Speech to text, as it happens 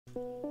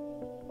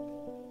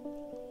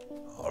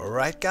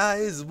Alright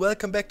guys,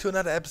 welcome back to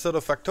another episode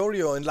of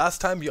Factorio, and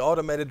last time we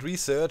automated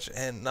research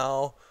and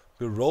now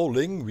we're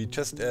rolling. We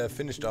just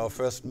finished our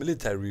first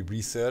military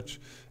research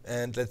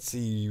and let's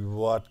see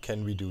what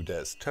can we do.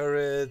 There's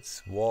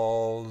turrets,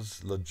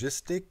 walls,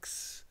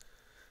 logistics.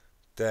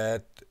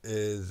 That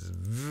is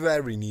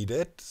very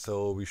needed,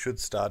 so we should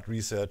start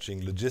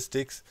researching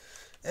logistics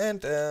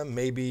and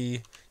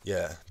maybe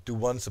do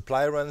one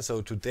supply run.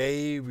 So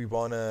today we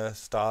want to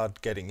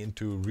start getting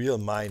into real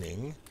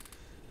mining,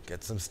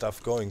 get some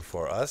stuff going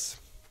for us.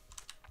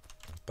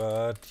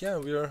 But yeah,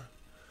 we're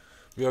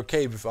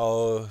okay with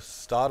our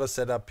starter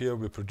setup here.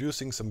 We're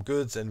producing some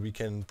goods and we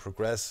can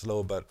progress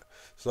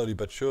slowly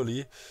but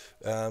surely.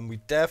 We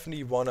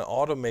definitely want to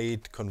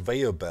automate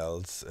conveyor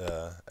belts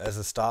as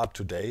a start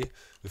today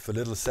with a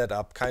little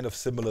setup kind of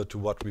similar to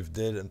what we've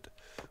did and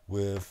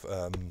with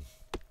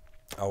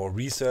our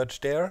research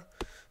there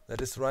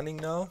that is running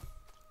now.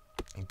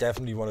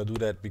 Definitely want to do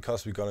that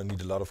because we're gonna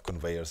need a lot of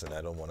conveyors and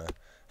I don't want to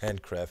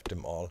handcraft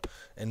them all.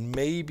 And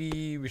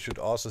maybe we should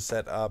also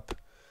set up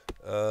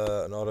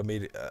an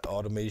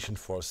automation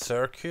for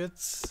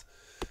circuits,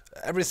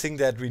 everything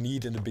that we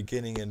need in the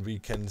beginning, and we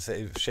can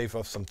shave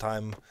off some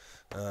time.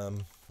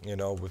 You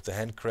know, with the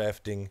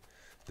handcrafting,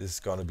 this is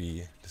gonna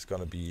be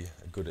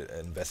a good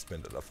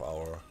investment of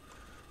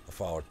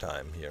our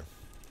time here.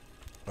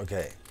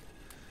 Okay,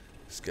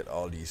 let's get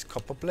all these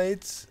copper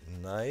plates.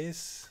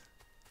 Nice.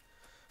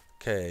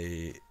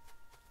 Okay,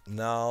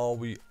 now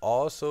we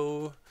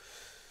also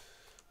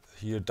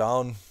here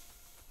down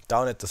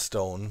at the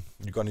stone,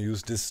 you're gonna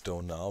use this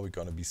stone now. We're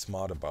gonna be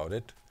smart about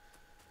it.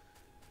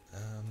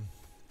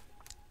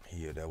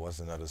 Here there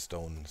was another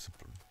stone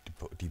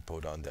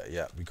depot down there.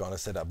 Yeah, we're gonna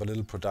set up a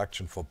little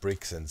production for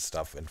bricks and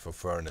stuff and for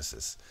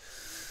furnaces.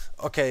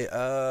 Okay,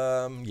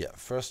 yeah,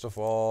 first of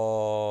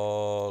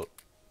all,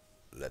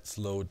 let's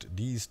load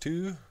these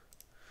two. Make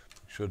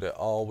sure they're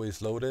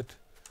always loaded.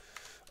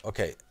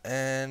 Okay,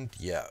 and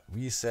yeah,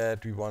 we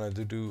said we wanted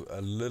to do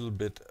a little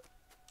bit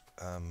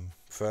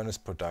furnace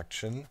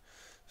production.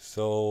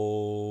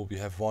 So we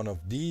have one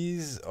of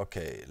these.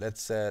 Okay,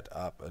 let's set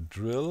up a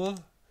drill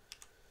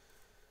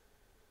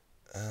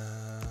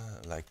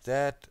like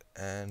that,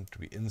 and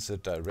we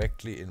insert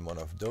directly in one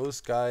of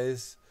those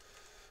guys.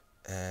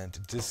 And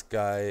this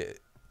guy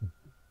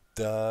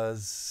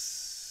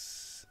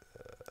does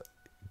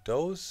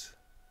those.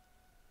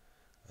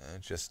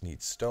 Just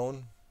needs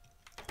stone.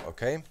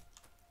 Okay,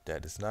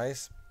 that is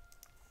nice.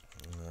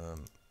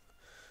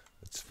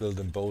 Let's fill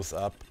them both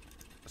up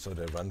so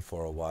they run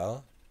for a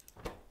while.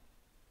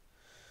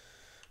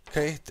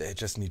 Okay, they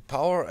just need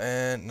power,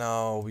 and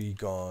now we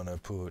gonna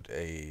put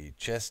a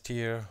chest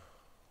here.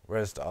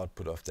 Where's the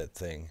output of that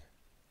thing?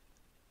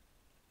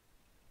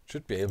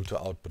 Should be able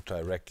to output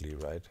directly,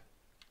 right?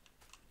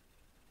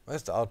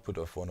 Where's the output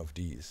of one of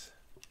these?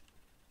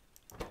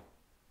 Wait,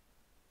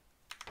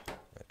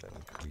 let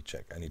me quickly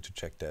check. I need to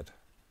check that.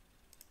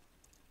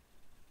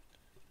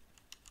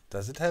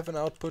 Does it have an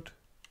output?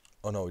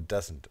 Oh no, it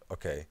doesn't.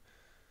 Okay,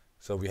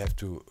 so we have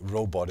to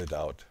robot it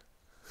out.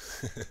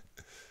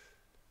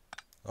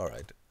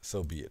 Alright,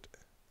 so be it.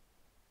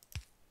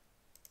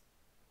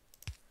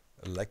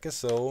 Like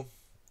so.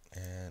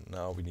 And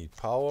now we need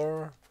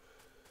power.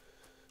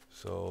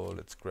 So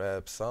let's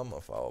grab some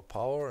of our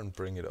power and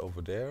bring it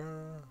over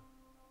there.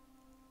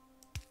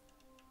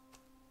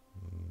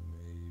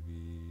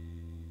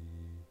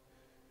 Maybe,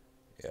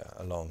 yeah,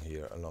 along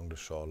here, along the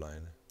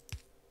shoreline.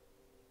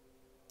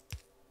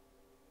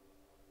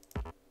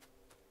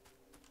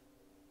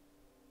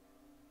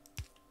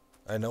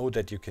 I know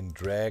that you can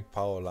drag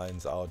power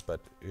lines out, but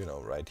you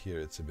know, right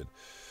here it's a bit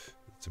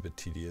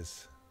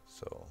tedious.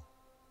 So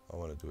I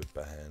want to do it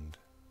by hand.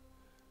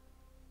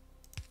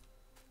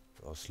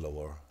 Or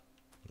slower,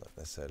 not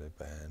necessarily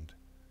by hand.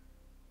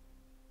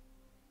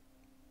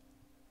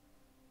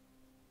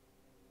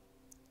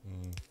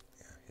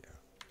 Yeah, here.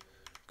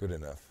 Good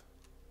enough.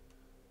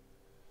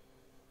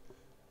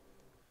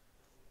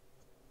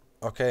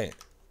 Okay.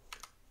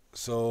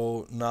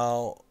 So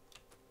now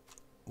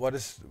what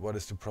is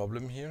the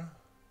problem here?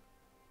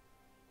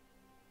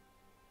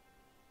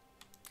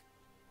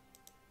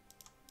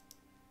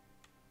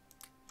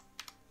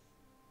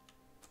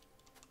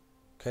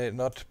 Okay,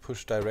 not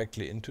push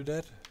directly into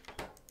that.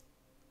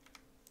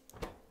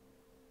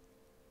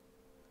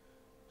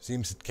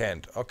 Seems it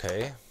can't.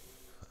 Okay,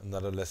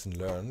 another lesson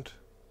learned.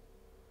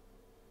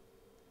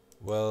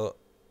 Well,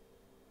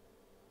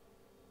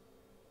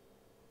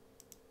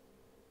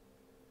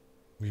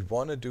 we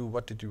want to do,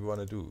 what did we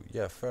want to do?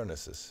 Yeah,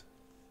 furnaces.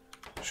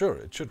 Sure,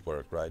 it should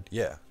work, right?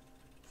 Yeah,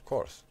 of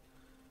course.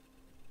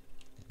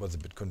 Was a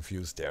bit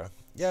confused there.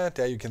 Yeah,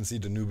 there you can see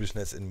the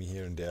noobishness in me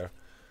here and there.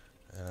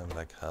 And I'm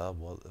like,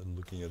 well, I'm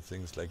looking at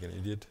things like an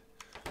idiot.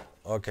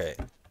 Okay,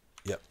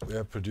 yeah, we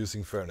are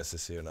producing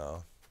furnaces here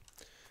now.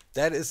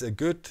 That is a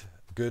good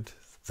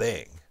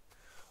thing.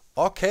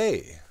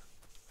 Okay,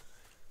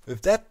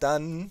 with that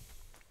done,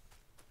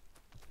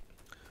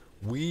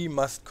 we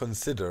must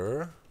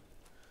consider,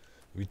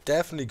 we're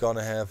definitely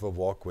gonna have a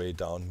walkway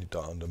down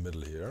the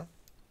middle here.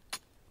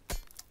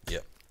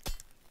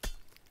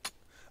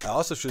 I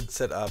also should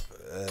set up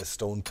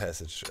stone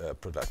passage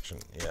production.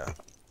 Yeah.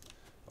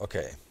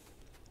 Okay.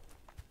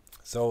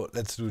 So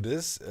let's do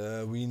this.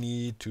 We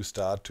need to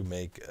start to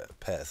make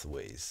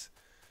pathways.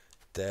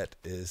 That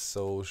is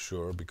so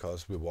sure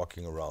because we're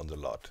walking around a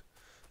lot.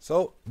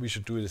 So we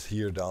should do this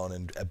here down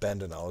and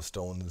abandon our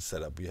stone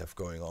setup we have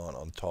going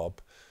on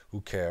top.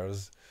 Who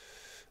cares?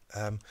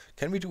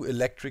 Can we do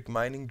electric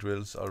mining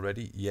drills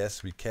already?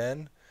 Yes, we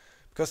can.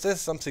 Because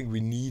that's something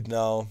we need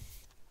now.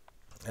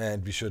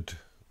 And we should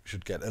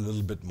get a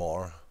little bit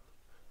more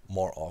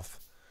of.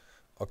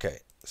 Okay,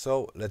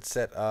 so let's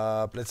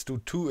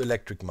do 2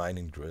 electric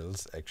mining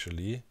drills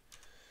actually.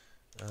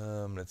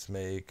 Let's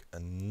make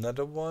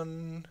another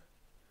one.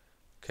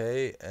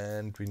 Okay,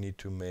 and we need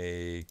to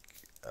make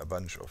a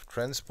bunch of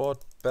transport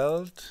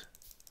belt.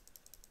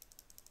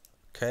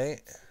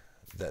 Okay,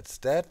 that's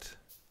that.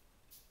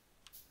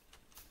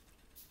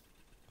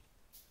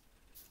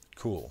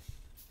 Cool.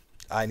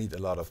 I need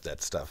a lot of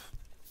that stuff.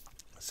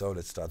 So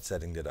let's start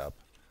setting it up.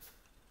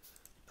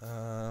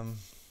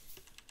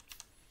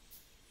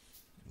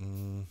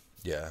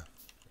 Yeah,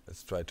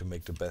 let's try to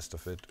make the best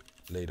of it.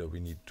 Later we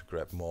need to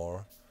grab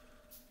more.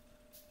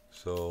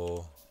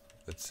 So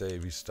let's say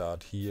we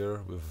start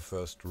here with the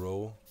first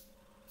row.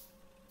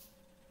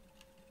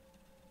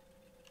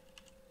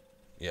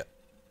 Yeah,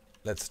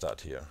 let's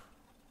start here.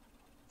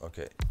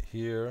 Okay,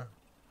 here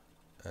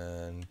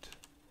and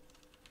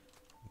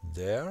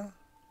there,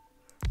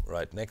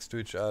 right next to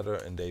each other,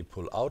 and they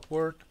pull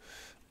outward.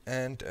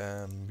 And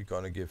we're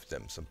gonna give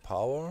them some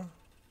power.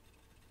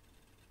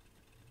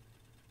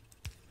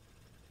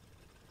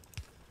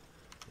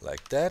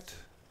 Like that.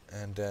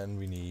 And then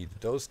we need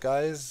those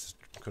guys,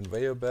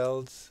 conveyor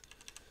belts,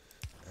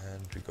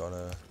 and we're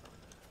gonna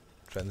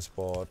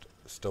transport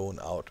stone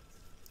out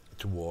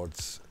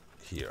towards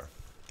here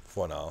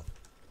for now.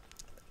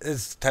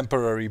 It's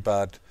temporary,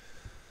 but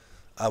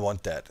I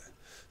want that.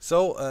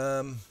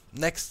 So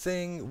next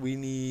thing, we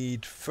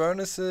need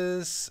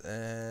furnaces,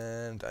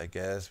 and I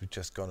guess we're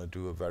just gonna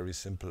do a very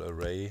simple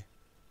array.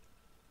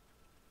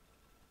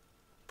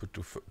 Put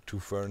two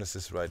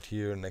furnaces right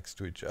here next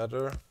to each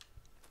other.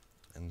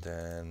 And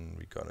then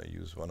we're gonna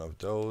use one of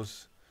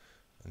those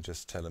and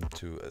just tell them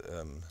to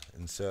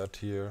insert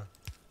here.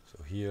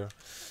 So here,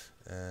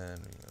 and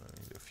we're gonna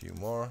need a few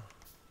more.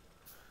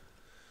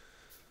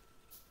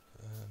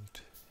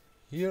 And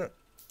here,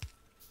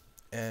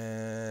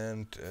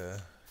 and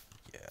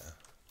yeah.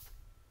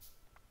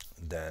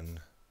 Then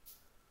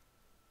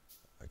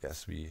I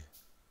guess we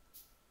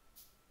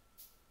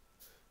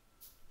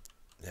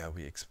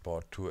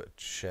export to a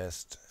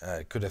chest.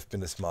 It could have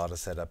been a smarter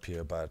setup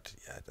here, but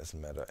yeah, it doesn't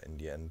matter in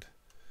the end.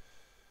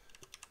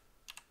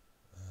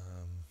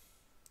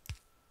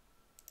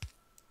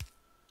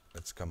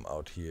 Let's come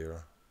out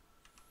here.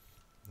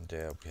 And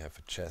there we have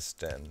a chest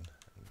then.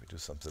 And we do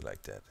something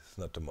like that. It's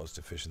not the most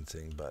efficient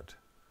thing, but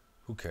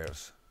who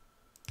cares?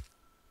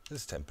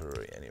 It's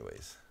temporary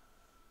anyways.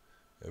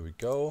 There we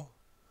go.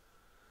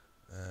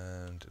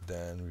 And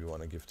then we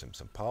want to give them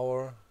some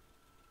power.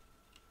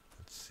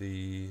 Let's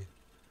see.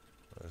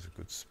 There's a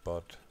good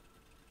spot.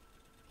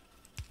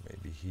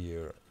 Maybe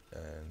here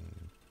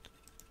and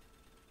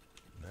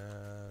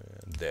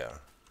there.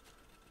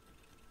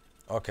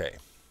 Okay.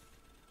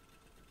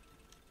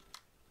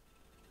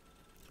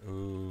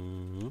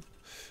 Oop.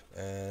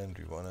 And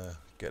we want to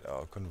get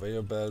our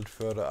conveyor belt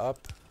further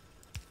up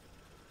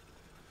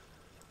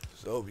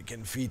so we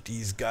can feed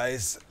these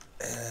guys.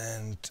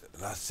 And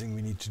last thing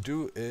we need to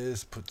do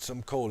is put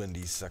some coal in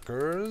these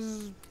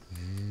suckers.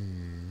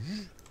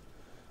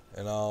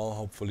 And now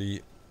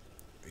hopefully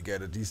we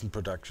get a decent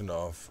production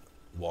of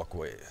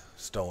walkway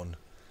stone.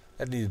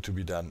 That needed to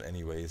be done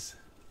anyways.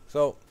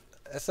 So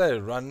as I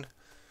run,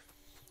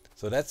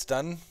 so that's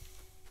done.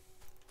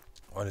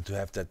 Wanted to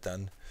have that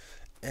done.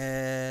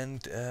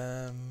 And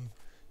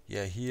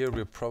yeah, here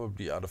we're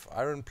probably out of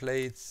iron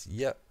plates.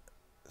 Yeah,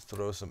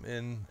 throw some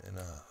in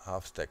a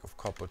half stack of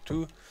copper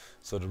too,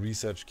 so the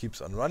research keeps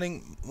on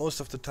running most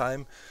of the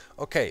time.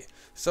 Okay,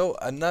 so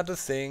another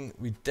thing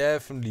we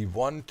definitely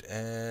want,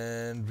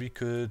 and we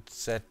could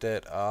set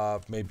that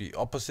up maybe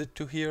opposite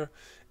to here,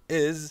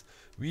 is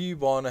we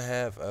want to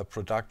have a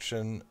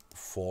production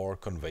for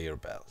conveyor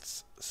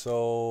belts.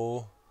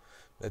 So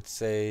let's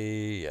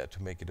say, yeah,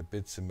 to make it a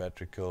bit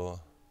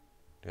symmetrical,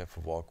 to have a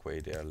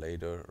walkway there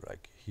later,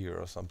 like here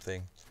or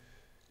something.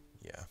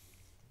 Yeah,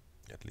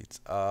 that leads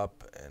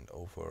up and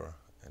over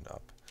and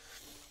up.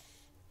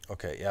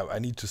 Okay, yeah, I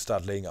need to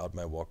start laying out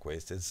my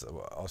walkways. That's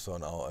also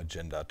on our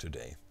agenda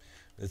today.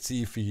 Let's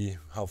see if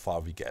how far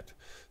we get.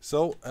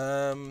 So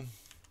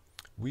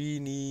we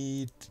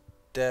need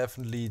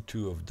definitely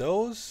 2 of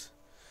those.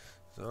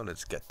 So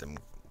let's get them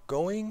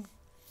going.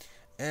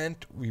 And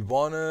we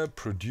wanna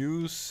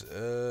produce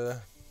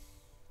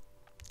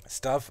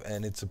stuff,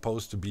 and it's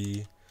supposed to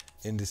be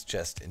in this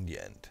chest in the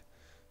end.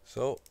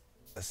 So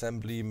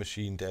assembly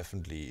machine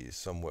definitely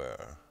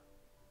somewhere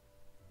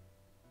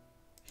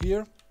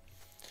here.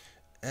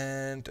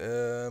 And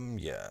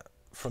yeah,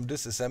 from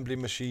this assembly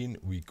machine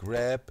we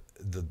grab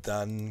the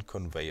done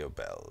conveyor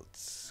belt.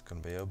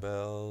 conveyor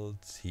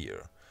belts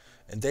here.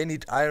 And they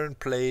need iron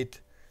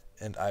plate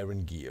and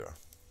iron gear.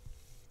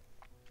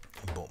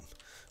 Boom.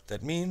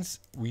 That means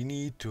we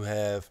need to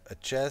have a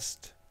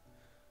chest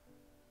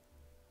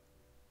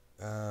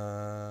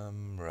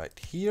right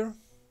here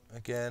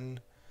again,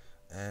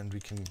 and we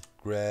can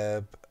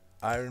grab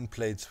iron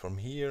plates from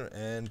here,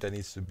 and there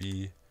needs to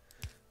be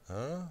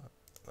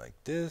like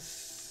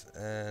this,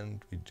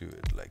 and we do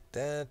it like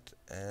that,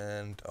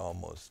 and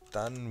almost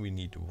done. We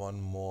need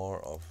one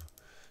more of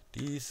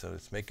these, so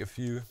let's make a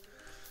few.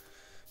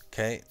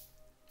 Okay.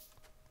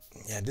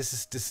 Yeah, this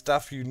is the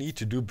stuff you need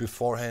to do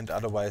beforehand,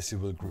 otherwise you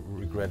will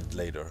regret it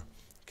later.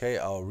 Okay,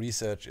 our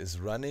research is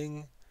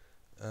running.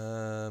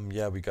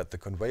 Yeah, we got the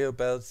conveyor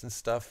belts and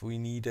stuff we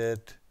needed.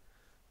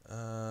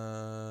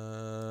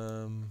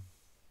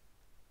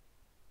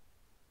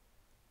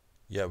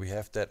 Yeah, we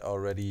have that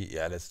already.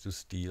 Yeah, let's do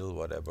steel,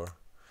 whatever.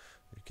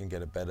 We can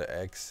get a better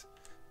axe.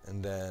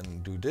 And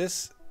then do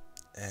this.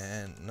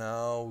 And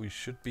now we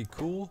should be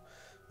cool.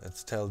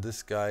 Let's tell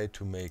this guy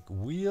to make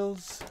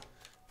wheels.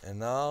 And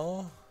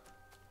now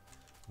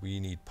we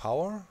need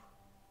power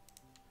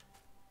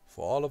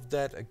for all of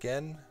that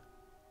again.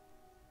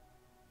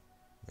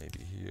 Maybe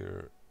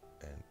here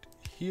and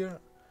here.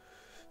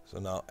 So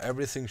now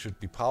everything should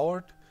be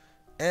powered.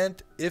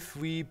 And if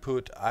we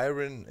put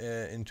iron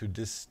into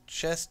this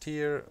chest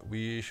here,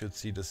 we should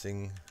see the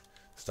thing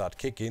start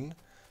kicking.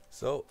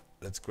 So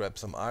let's grab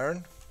some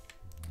iron.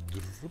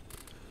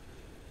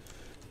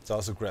 Let's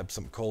also grab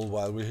some coal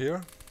while we're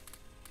here.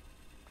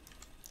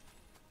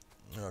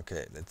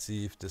 Okay, let's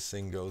see if this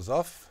thing goes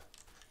off.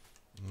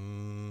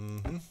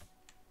 Some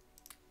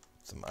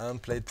iron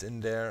plates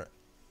in there.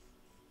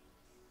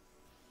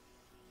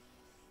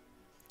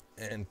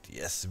 And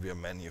yes, we are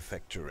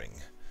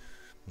manufacturing.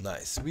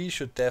 Nice. We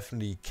should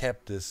definitely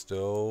cap this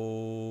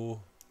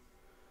though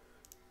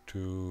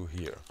to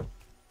here.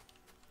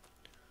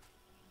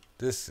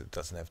 This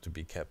doesn't have to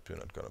be capped. We're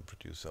not gonna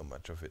produce so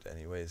much of it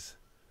anyways.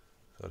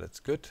 So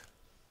that's good.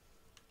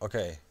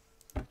 Okay.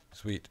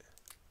 Sweet.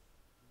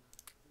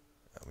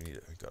 We're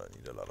gonna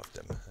need a lot of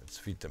them. Let's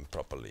feed them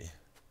properly.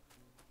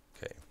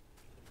 Okay.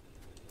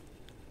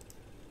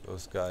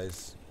 Those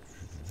guys.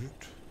 Give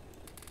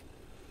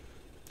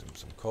them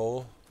some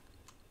coal.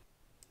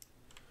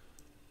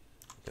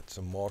 Get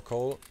some more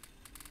coal.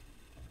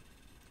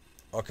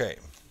 Okay,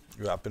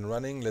 you're up and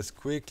running. Let's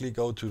quickly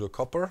go to the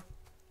copper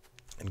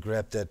and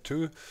grab that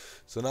too.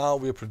 So now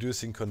we're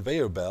producing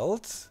conveyor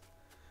belts.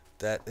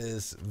 That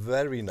is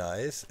very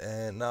nice.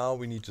 And now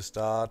we need to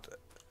start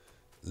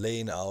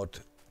laying out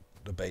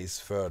the base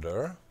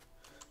further.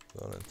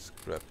 So let's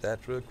grab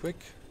that real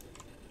quick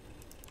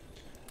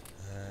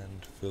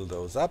and fill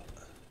those up.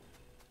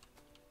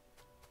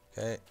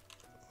 Okay,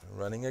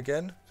 running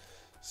again.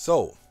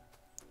 So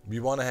we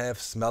want to have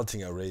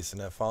smelting arrays,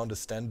 and I found a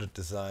standard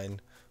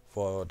design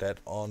for that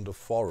on the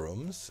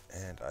forums,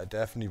 and I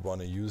definitely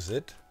want to use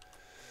it.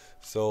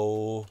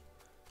 So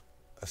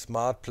a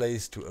smart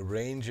place to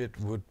arrange it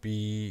would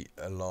be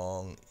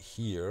along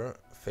here,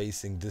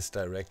 facing this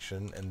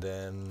direction, and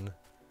then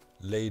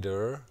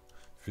later,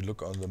 if you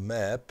look on the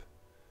map,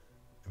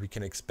 we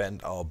can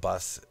expand our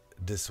bus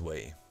this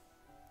way.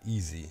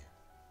 Easy.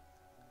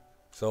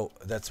 So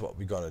that's what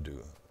we're gonna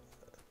do.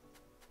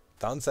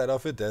 Downside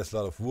of it, there's a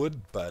lot of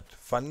wood, but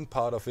fun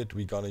part of it,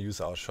 we're gonna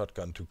use our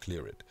shotgun to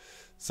clear it.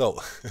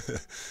 So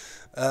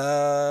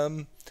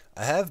I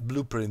have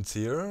blueprints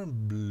here,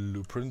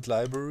 blueprint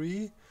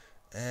library,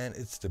 and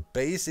it's the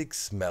basic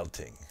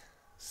smelting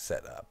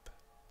setup.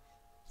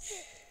 Yeah,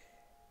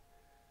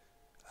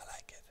 I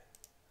like it.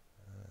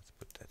 Let's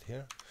put that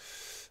here.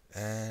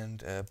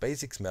 And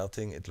basic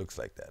smelting, it looks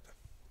like that.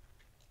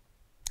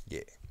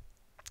 Yeah.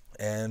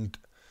 And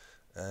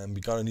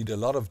we're gonna need a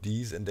lot of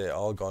these, and they're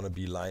all gonna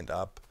be lined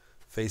up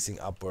facing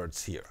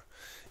upwards here.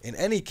 In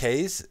any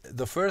case,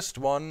 the first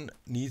one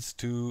needs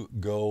to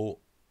go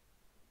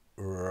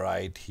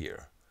right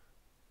here.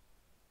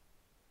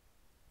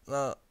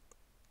 Now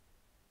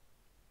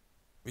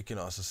we can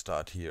also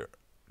start here.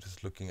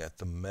 Just looking at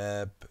the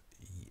map,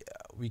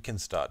 yeah, we can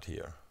start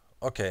here.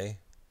 Okay,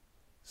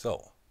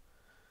 so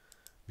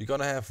we're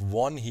gonna have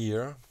one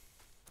here,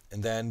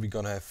 and then we're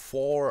gonna have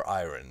 4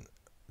 iron.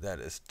 That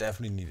is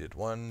definitely needed.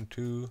 1,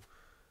 2,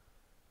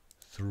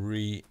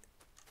 3,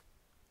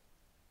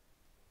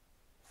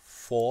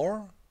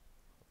 4.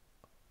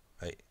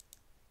 Hey,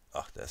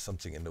 ah, there's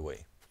something in the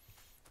way.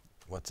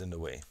 What's in the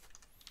way?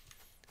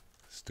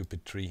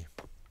 Stupid tree.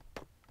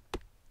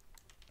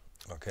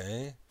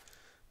 Okay,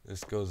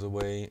 this goes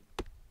away.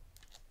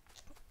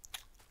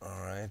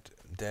 All right,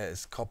 there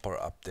is copper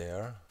up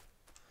there.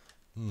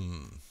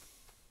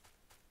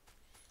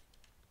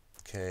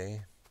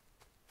 Okay.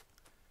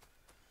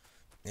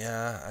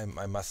 Yeah,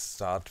 I must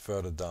start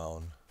further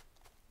down.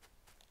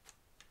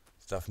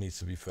 Stuff needs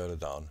to be further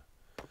down.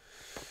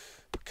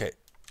 Okay,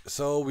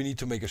 so we need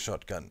to make a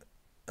shotgun.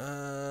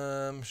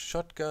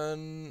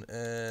 Shotgun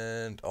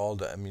and all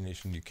the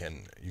ammunition you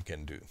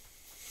can do.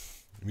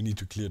 We need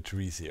to clear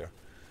trees here.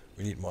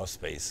 We need more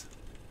space.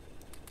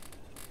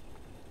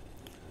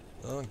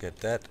 Oh, get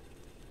that.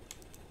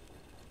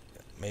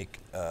 make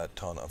a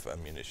ton of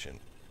ammunition.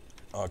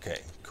 Okay,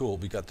 cool,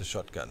 we got the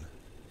shotgun.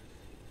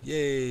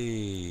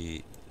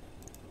 Yay!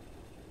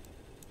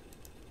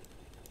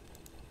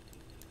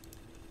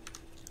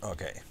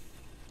 Okay.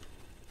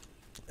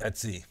 Let's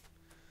see.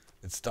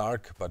 It's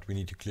dark, but we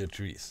need to clear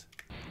trees.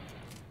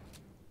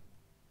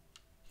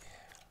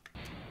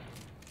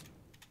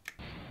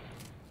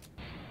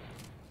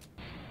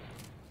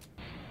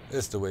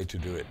 This is the way to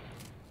do it.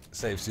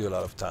 Saves you a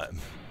lot of time.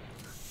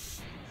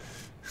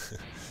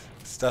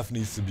 Stuff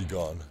needs to be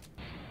gone.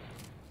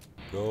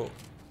 Go,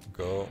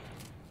 go.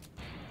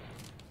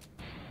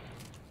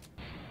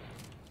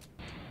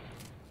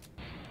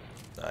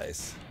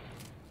 Nice.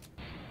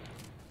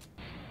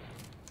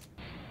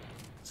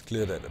 Let's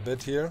clear that a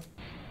bit here.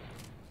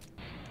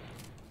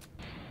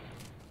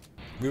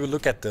 We will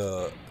look at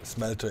the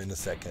smelter in a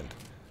second.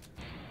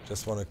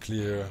 Just want to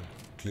clear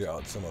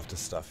out some of the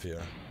stuff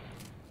here.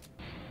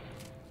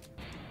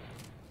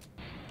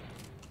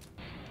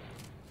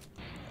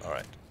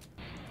 Alright.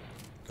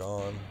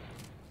 Gone.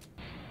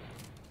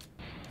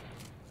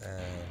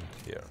 And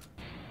here.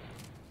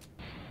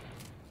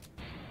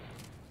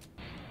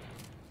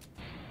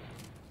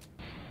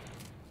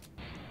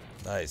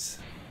 Nice.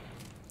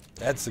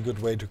 That's a good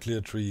way to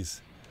clear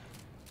trees.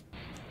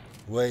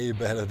 Way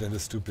better than the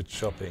stupid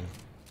chopping.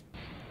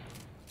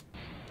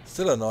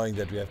 Still annoying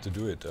that we have to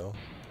do it though.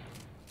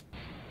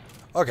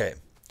 Okay.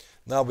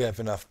 Now we have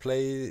enough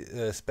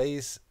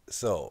space.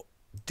 So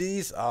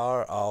these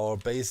are our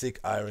basic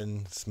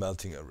iron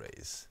smelting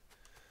arrays.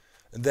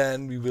 And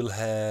then we will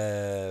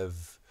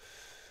have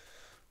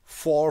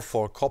 4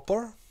 for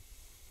copper.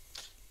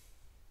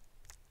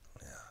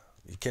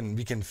 Yeah,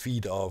 we can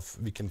feed off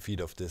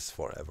this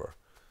forever.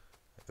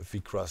 If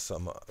we cross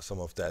some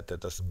of that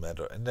doesn't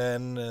matter. And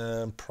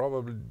then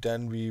probably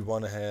then we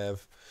want to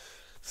have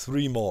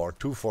 3 more,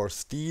 2 for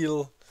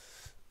steel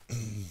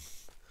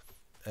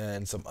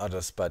and some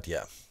others, but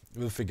yeah,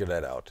 we'll figure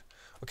that out.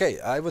 Okay,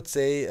 I would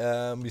say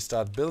we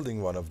start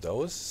building one of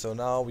those. So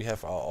now we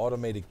have our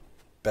automatic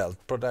belt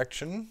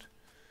production.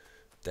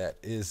 That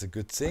is a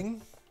good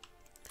thing.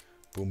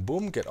 Boom,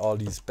 boom, get all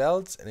these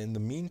belts. And in the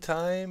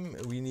meantime,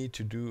 we need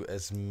to do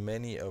as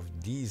many of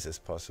these as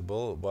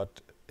possible.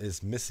 What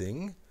is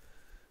missing?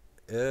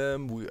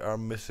 We are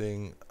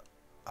missing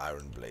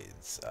iron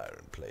plates.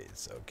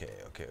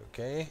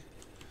 Okay.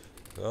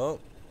 So,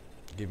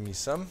 give me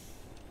some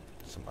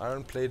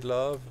iron plate,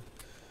 love.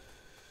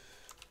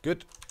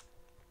 Good.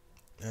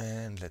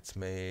 And let's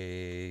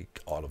make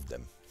all of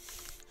them.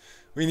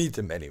 We need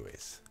them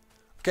anyways.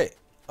 Okay,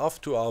 off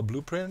to our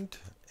blueprint,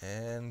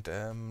 and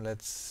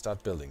let's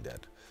start building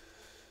that.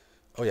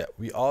 Oh yeah,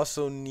 we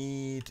also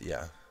need,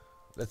 yeah,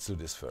 let's do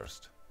this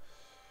first.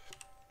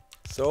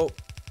 So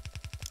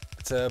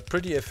it's a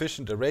pretty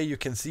efficient array. You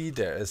can see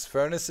there is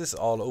furnaces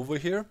all over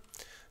here,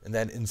 and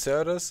then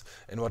inserters.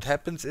 And what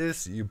happens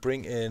is you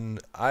bring in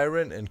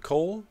iron and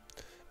coal,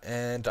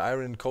 and the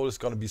iron and coal is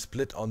going to be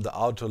split on the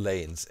outer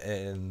lanes,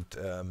 and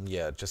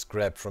yeah, just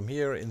grab from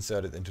here,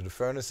 insert it into the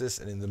furnaces,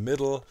 and in the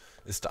middle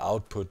is the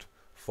output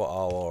for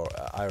our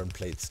iron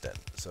plates then.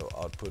 So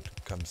output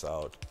comes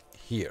out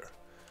here,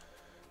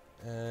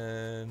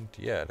 and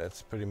yeah,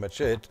 that's pretty much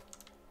it.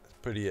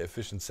 Pretty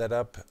efficient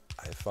setup.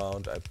 I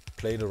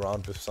played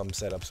around with some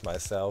setups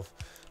myself,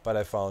 but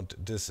I found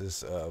this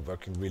is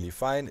working really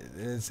fine.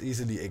 It's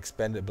easily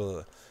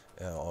expandable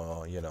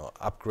or, you know,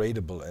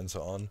 upgradable and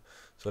so on.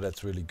 So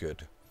that's really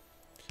good.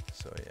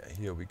 So yeah,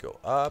 here we go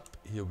up,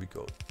 here we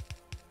go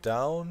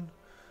down,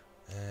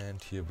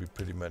 and here we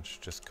pretty much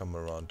just come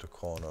around the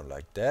corner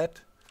like that.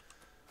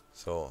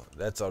 So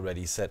that's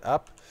already set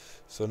up.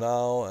 So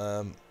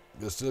now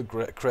we're still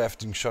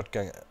crafting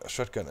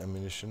shotgun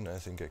ammunition. I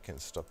think I can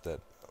stop that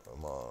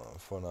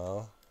for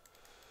now.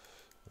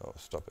 No,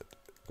 stop it.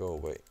 Go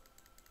away.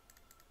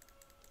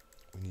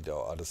 We need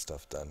our other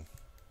stuff done.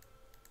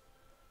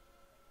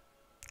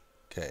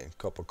 Okay,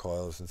 copper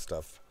coils and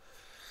stuff.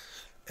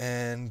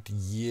 And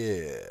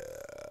yeah,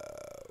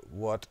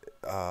 what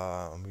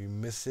are we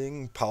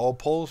missing? Power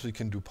poles. We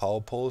can do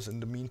power poles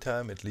in the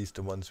meantime, at least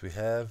the ones we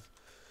have.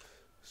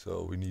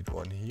 So we need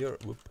one here.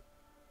 Whoop.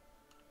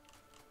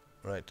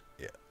 Right,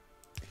 yeah.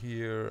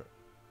 Here.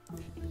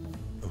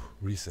 Oh,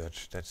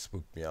 research. That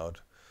spooked me out.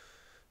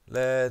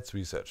 Let's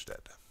research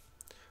that.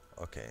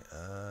 Okay,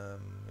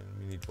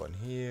 we need one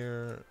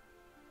here,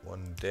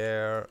 one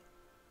there,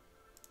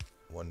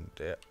 one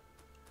there.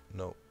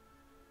 No,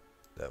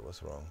 that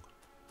was wrong.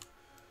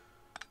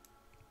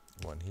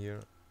 One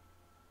here,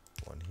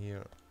 one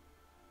here,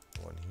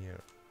 one here,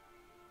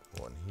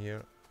 one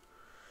here.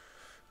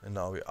 And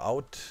now we're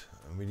out,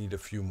 and we need a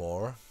few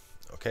more.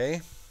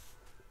 Okay.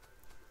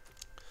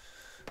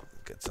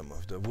 Get some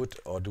of the wood,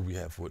 or do we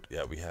have wood?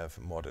 Yeah, we have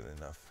more than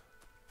enough.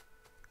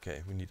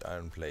 Okay, we need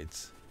iron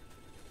plates.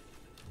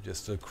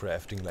 Just still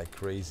crafting like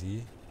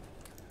crazy.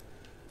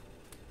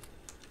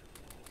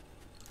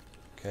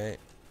 Okay,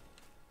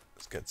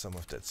 let's get some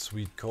of that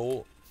sweet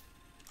coal.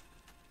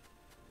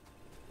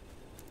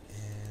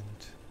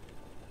 And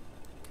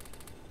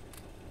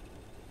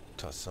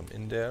toss some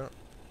in there.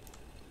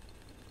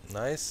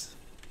 Nice.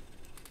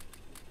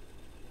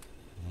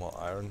 More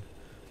iron.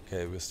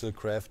 Okay, we're still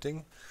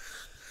crafting.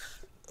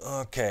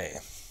 Okay.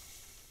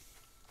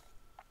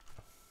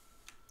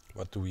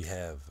 What do we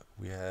have?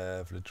 We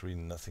have literally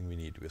nothing we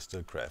need. We're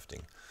still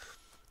crafting.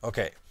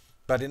 Okay.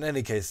 But in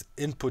any case,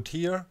 input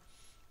here,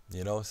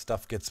 you know,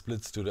 stuff gets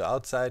split to the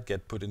outside,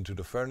 get put into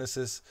the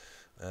furnaces.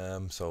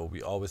 So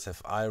we always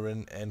have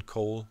iron and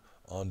coal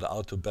on the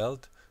outer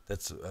belt.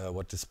 That's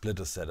what the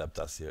splitter setup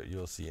does here.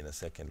 You'll see in a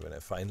second when I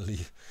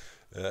finally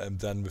am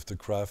done with the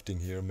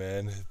crafting here,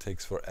 man. It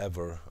takes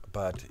forever,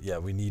 but yeah,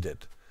 we need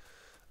it.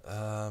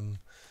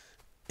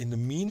 In the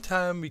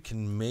meantime, we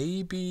can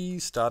maybe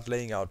start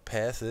laying out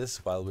paths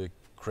while we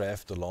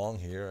craft along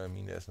here. I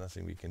mean, there's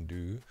nothing we can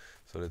do.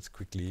 So let's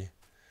quickly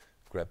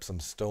grab some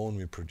stone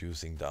we're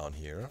producing down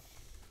here.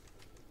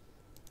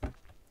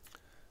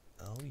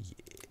 Oh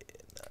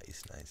yeah,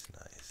 nice, nice,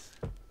 nice.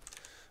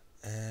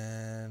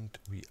 And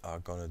we are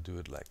gonna do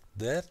it like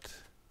that.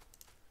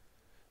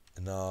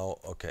 And now,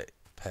 okay,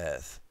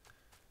 path.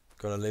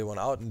 Gonna lay one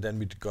out and then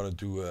we're gonna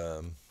do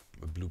a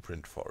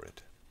blueprint for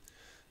it.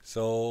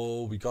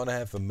 So we're gonna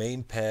have a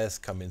main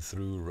path coming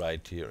through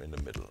right here in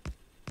the middle.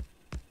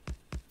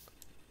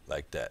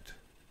 Like that.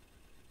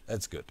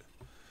 That's good.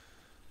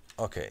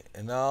 Okay,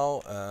 and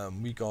now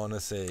we're gonna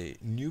say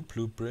new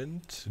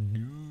blueprint.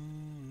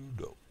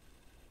 No,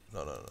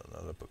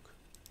 another book.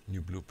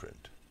 New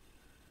blueprint.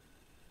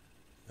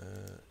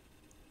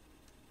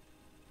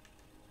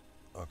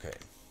 Okay,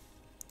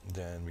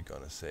 then we're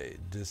gonna say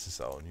this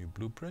is our new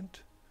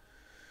blueprint.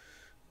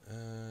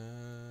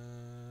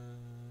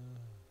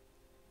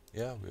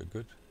 Yeah, we're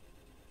good.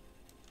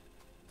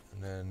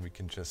 And then we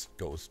can just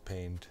ghost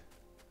paint.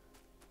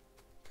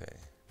 Okay,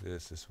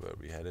 this is where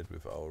we headed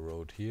with our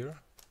road here.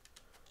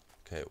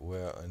 Okay,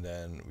 and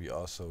then we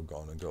also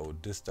gonna go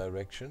this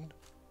direction.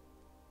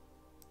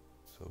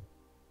 So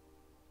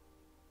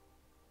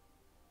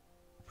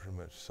pretty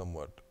much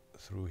somewhat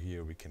through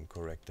here. We can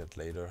correct that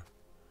later.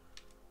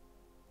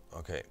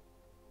 Okay.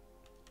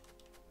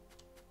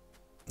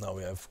 Now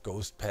we have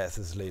ghost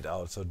paths laid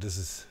out, so this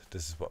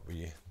is what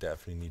we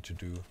definitely need to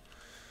do.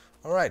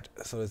 All right,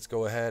 so let's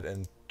go ahead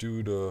and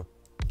do the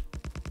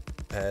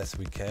path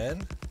we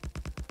can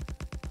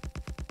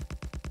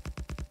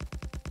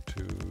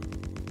to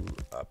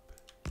up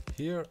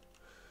here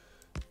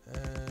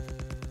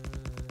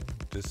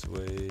and this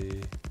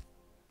way.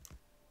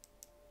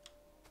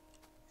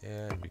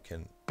 And we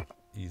can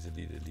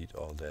easily delete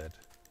all that,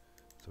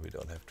 so we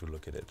don't have to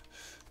look at it.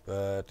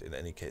 But in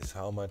any case,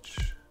 how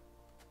much?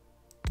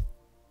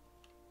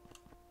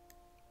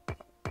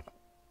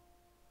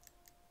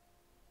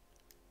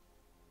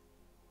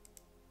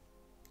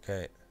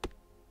 Okay,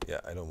 yeah,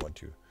 I don't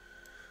want you.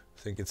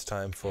 I think it's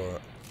time for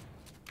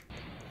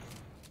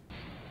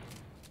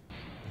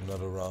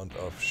another round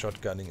of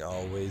shotgunning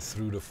our way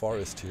through the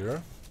forest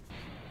here.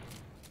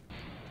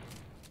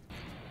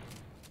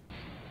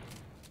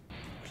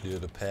 Clear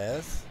the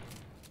path.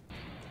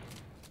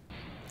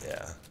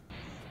 Yeah,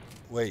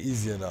 way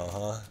easier now,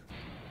 huh?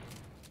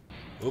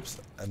 Oops,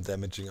 I'm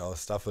damaging our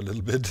stuff a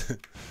little bit.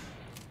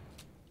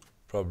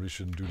 Probably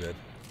shouldn't do that.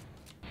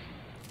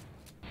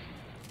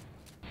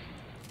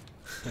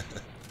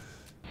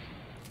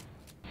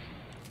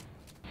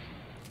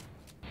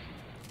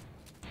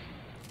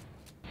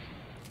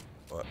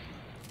 What?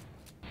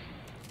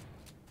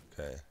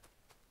 Okay.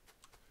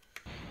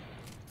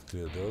 Let's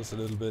clear those a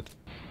little bit.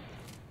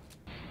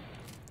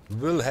 We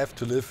will have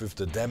to live with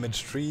the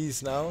damaged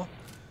trees now.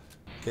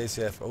 In case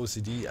you have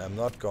OCD, I'm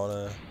not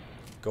gonna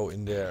go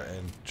in there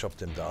and chop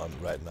them down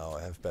right now.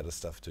 I have better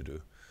stuff to do.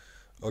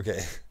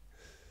 Okay.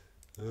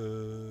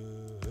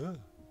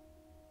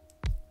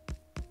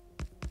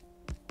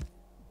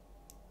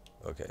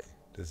 Okay,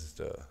 this is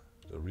the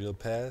real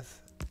path.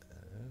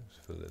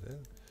 Fill it in.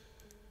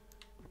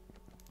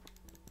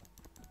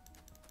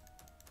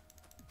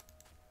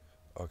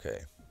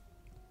 Okay,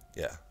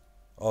 yeah,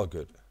 all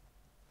good.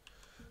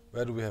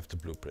 Where do we have the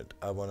blueprint?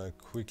 I want to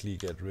quickly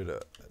get rid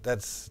of...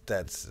 That's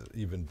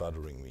even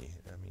bothering me.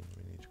 I mean,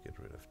 we need to get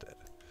rid of that.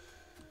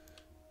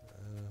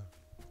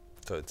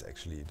 So it's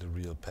actually the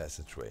real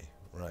passageway,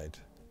 right?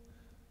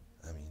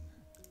 I mean,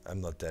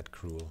 I'm not that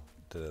cruel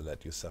that I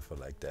let you suffer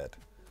like that.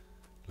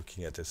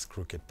 Looking at this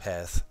crooked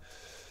path.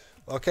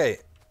 Okay,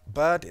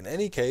 but in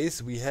any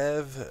case, we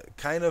have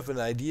kind of an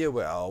idea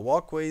where our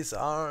walkways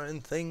are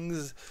and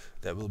things.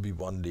 There will be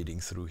one leading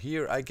through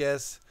here, I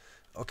guess.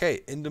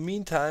 Okay, in the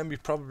meantime, we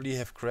probably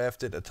have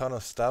crafted a ton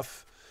of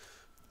stuff.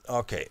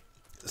 Okay,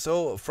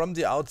 so from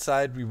the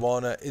outside, we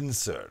want to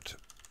insert.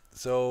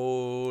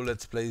 So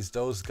let's place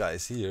those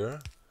guys here.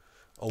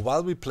 Oh,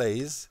 while we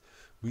place,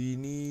 we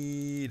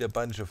need a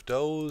bunch of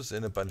those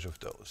and a bunch of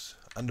those.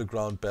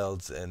 Underground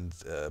belts and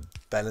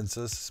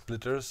balancers,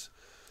 splitters.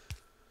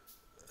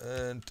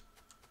 And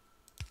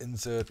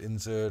insert,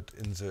 insert,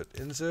 insert,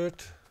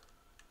 insert.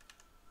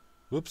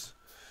 Whoops.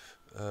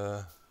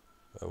 Where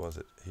was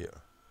it? Here.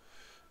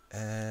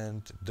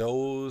 And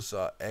those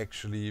are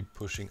actually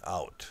pushing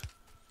out,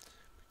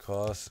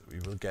 because we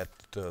will get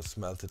the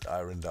smelted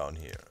iron down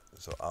here.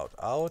 So out,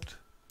 out.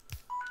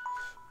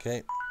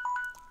 Okay.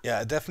 yeah,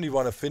 I definitely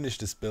want to finish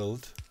this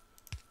build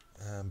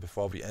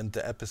before we end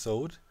the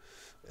episode.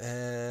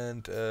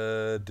 And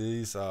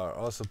these are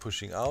also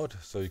pushing out,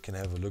 so you can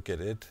have a look at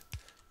it.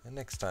 And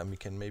next time we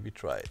can maybe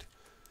try it.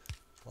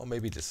 Or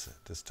maybe this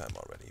time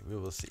already. We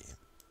will see.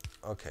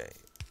 Okay.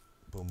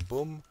 Boom,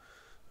 boom.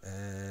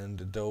 And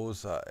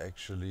those are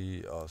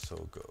actually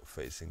also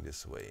facing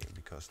this way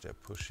because they're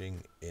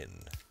pushing in.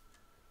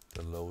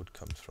 The load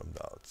comes from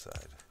the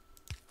outside.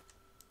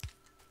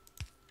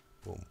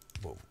 Boom,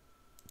 boom,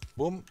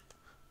 boom.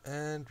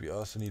 And we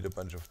also need a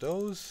bunch of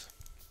those.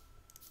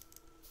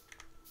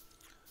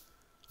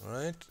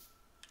 Alright.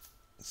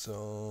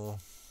 So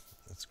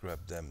let's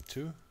grab them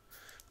too.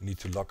 We need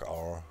to lock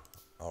our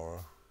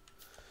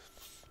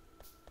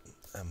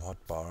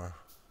hotbar,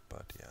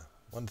 but yeah,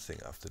 one thing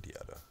after the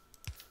other.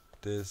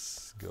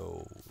 This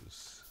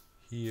goes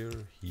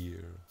here,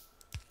 here,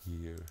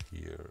 here,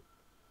 here,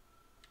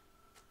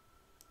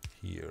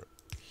 here,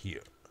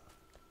 here.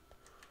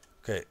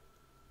 Okay,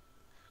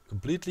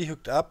 completely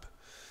hooked up.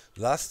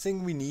 Last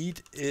thing we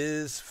need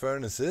is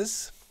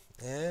furnaces,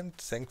 and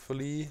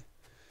thankfully,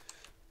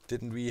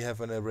 didn't we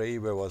have an array?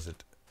 Where was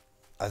it?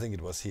 I think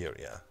it was here,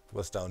 yeah. It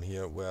was down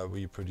here where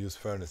we produce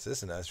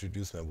furnaces, and I should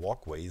use my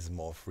walkways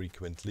more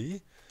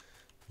frequently.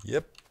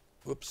 Yep,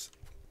 whoops.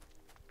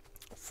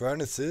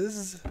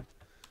 Furnaces.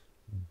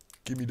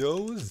 Give me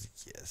those.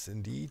 Yes,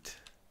 indeed.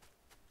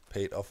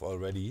 Paid off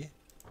already.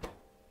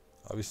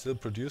 Are we still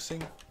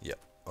producing? Yep,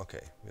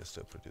 okay, we're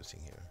still producing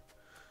here.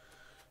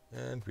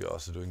 And we're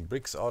also doing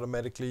bricks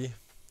automatically.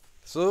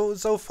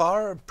 So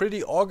far, a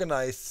pretty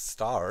organized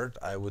start,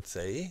 I would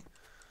say.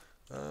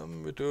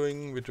 We're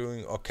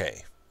doing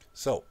okay.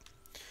 So,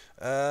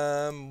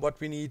 what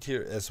we need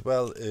here as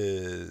well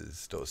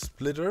is those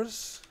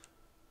splitters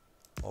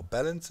or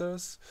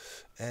balancers,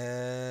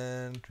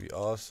 and we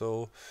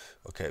also,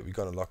 okay, we're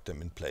gonna lock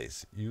them in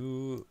place.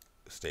 You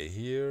stay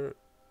here,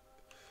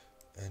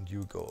 and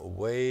you go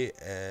away,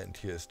 and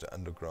here's the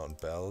underground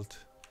belt,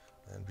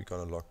 and we're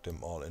gonna lock them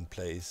all in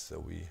place,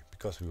 so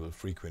because we will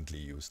frequently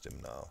use them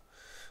now.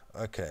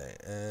 Okay,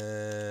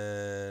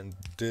 and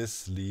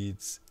this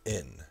leads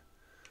in.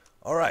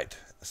 Alright,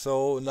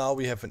 so now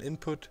we have an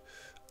input.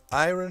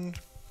 Iron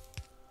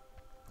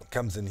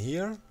comes in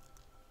here.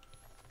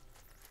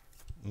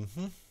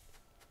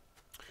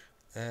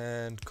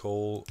 And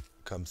coal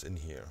comes in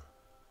here.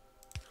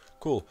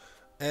 Cool.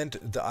 And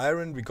the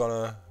iron we're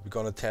gonna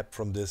tap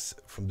from this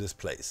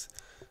place.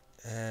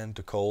 And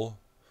the coal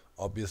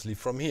obviously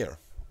from here.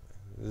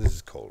 This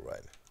is coal,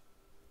 right?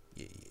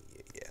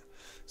 Yeah.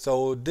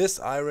 So this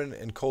iron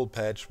and coal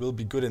patch will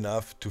be good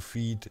enough to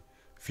feed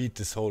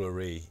this whole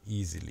array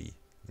easily.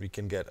 We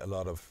can get a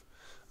lot of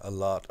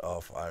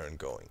iron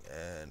going,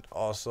 and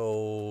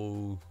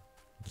also,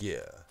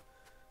 yeah,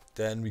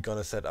 then we're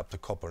gonna set up the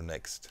copper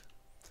next.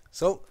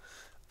 So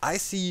I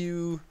see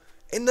you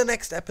in the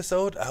next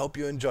episode. I hope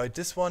you enjoyed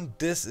this one.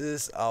 This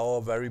is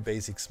our very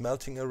basic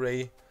smelting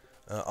array.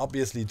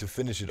 Obviously, to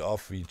finish it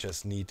off, we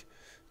just need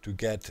to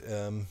get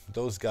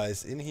those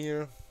guys in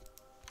here.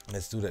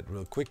 Let's do that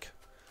real quick.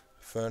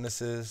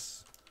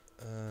 Furnaces.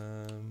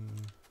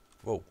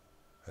 Whoa,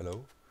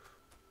 hello.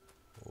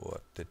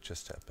 What did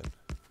just happen?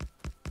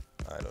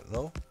 I don't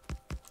know.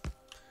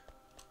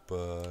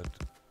 But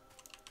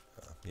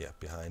yeah,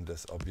 behind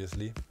us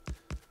obviously.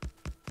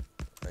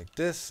 Like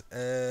this.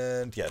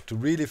 And yeah, to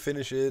really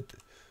finish it,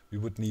 we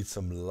would need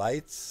some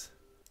lights.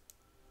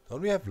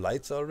 Don't we have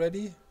lights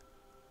already?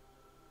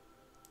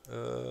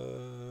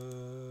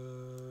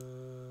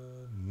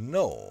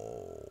 No.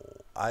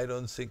 I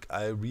don't think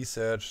I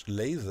researched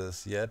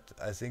lasers yet.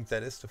 I think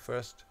that is the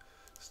first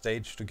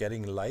stage to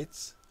getting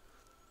lights.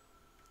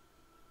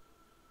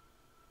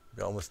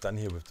 We're almost done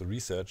here with the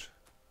research.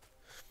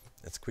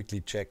 Let's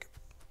quickly check,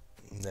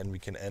 and then we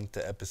can end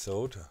the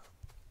episode.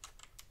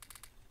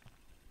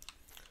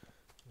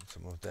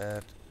 Some of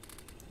that.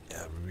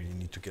 Yeah, we really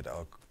need to get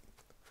our...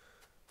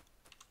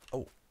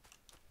 Oh,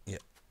 yeah,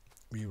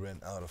 we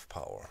ran out of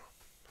power.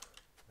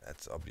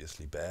 That's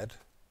obviously bad.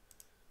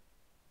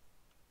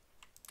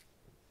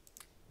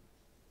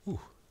 Ooh.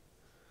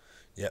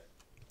 Yeah,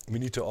 we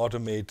need to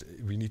automate.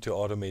 We need to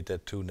automate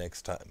that too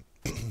next time.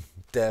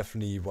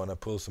 Definitely want to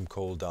pull some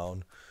coal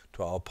down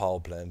to our power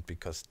plant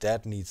because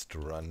that needs to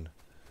run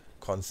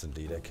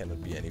constantly. There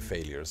cannot be any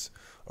failures.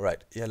 All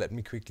right, yeah, let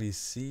me quickly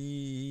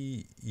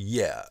see.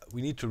 Yeah,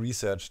 we need to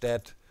research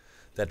that.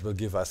 That will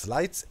give us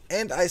lights.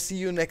 And I see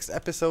you next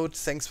episode.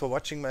 Thanks for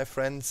watching, my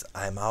friends.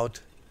 I'm out.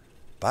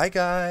 Bye,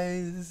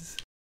 guys.